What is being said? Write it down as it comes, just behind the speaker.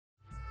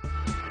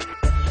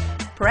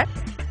Prep,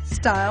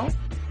 style,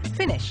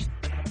 finish.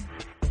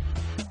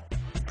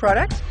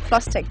 Product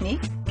plus technique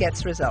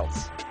gets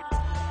results.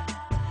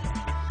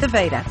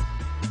 Aveda.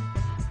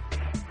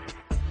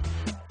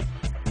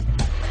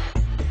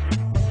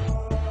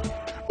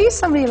 Are you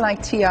somebody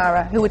like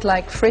Tiara who would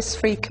like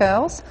frizz-free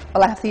curls?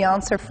 Well, I have the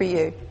answer for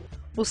you.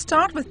 We'll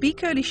start with Be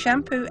Curly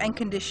shampoo and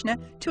conditioner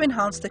to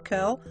enhance the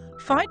curl,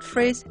 fight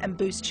frizz and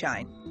boost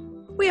shine.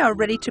 We are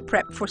ready to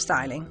prep for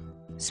styling.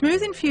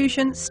 Smooth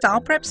Infusion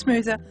Style Prep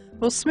Smoother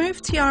will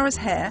smooth Tiara's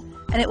hair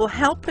and it will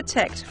help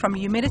protect from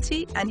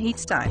humidity and heat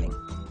styling.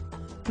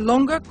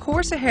 Longer,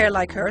 coarser hair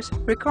like hers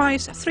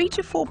requires 3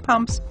 to 4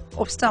 pumps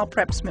of Style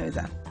Prep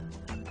Smoother.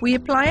 We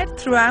apply it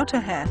throughout her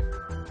hair.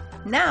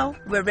 Now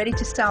we're ready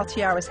to style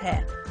Tiara's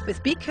hair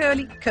with Be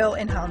Curly Curl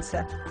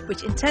Enhancer,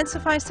 which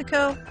intensifies the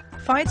curl,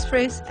 fights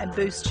frizz and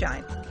boosts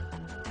shine.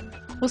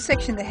 We'll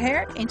section the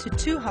hair into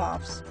 2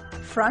 halves,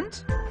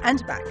 front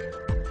and back.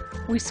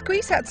 We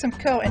squeeze out some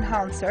curl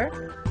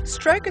enhancer,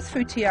 stroke it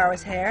through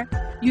Tiara's hair,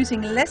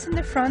 using less in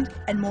the front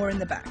and more in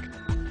the back.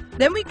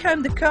 Then we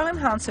comb the curl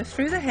enhancer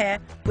through the hair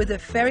with a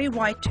very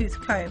wide tooth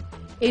comb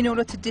in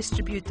order to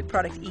distribute the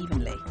product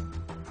evenly.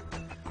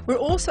 We're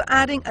also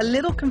adding a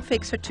little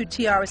confixer to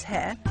Tiara's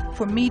hair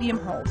for medium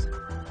hold,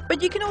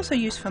 but you can also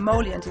use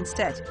emollient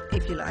instead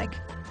if you like.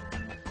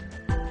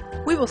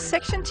 We will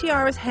section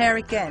Tiara's hair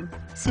again,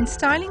 since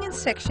styling in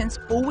sections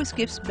always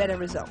gives better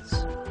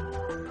results.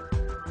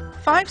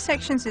 5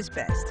 sections is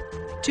best,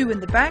 2 in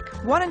the back,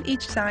 1 on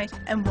each side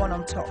and 1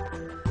 on top.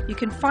 You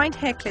can find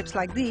hair clips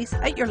like these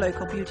at your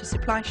local beauty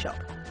supply shop.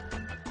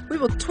 We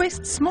will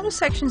twist small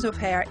sections of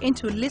hair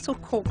into little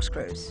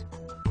corkscrews.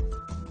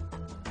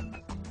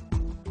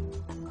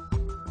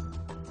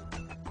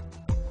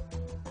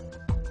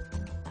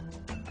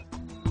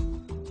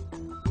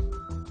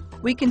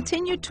 We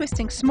continue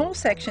twisting small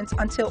sections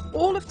until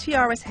all of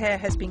Tiara's hair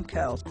has been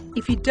curled.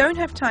 If you don't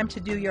have time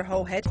to do your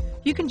whole head,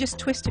 you can just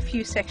twist a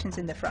few sections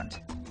in the front.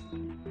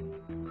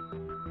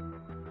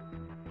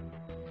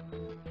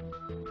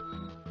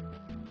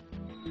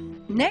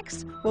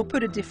 Next, we'll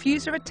put a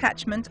diffuser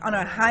attachment on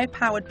our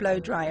high-powered blow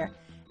dryer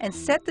and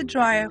set the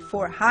dryer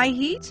for high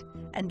heat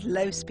and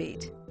low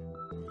speed.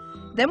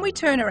 Then we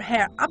turn her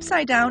hair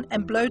upside down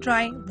and blow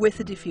dry with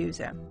the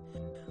diffuser.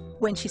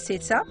 When she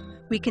sits up,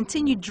 we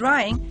continue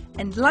drying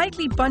and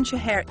lightly bunch her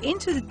hair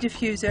into the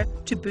diffuser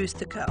to boost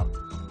the curl.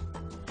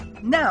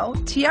 Now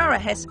Tiara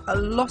has a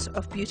lot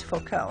of beautiful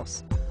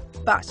curls,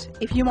 but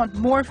if you want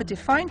more of a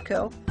defined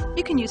curl,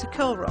 you can use a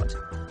curl rod.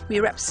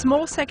 We wrap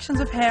small sections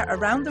of hair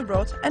around the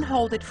rod and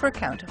hold it for a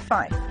count of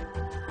 5.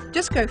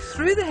 Just go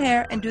through the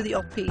hair and do the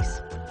odd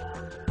piece.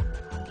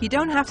 You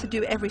don't have to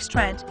do every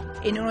strand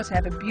in order to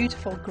have a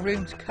beautiful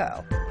groomed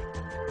curl.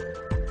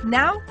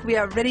 Now we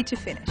are ready to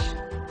finish.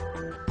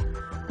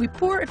 We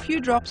pour a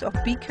few drops of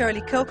Be Curly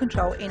Curl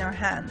Control in our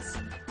hands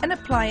and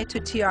apply it to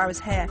Tiara's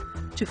hair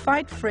to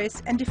fight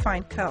frizz and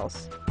define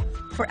curls.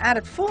 For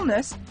added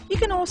fullness, you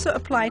can also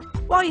apply it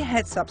while your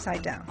head's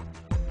upside down.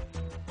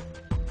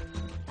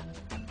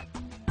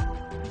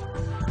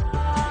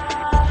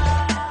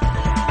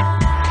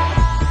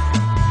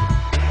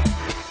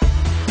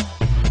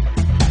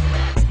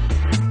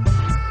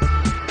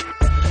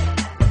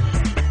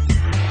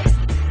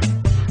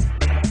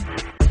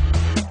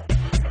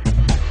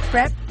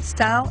 Prep,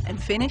 style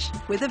and finish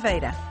with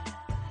Aveda.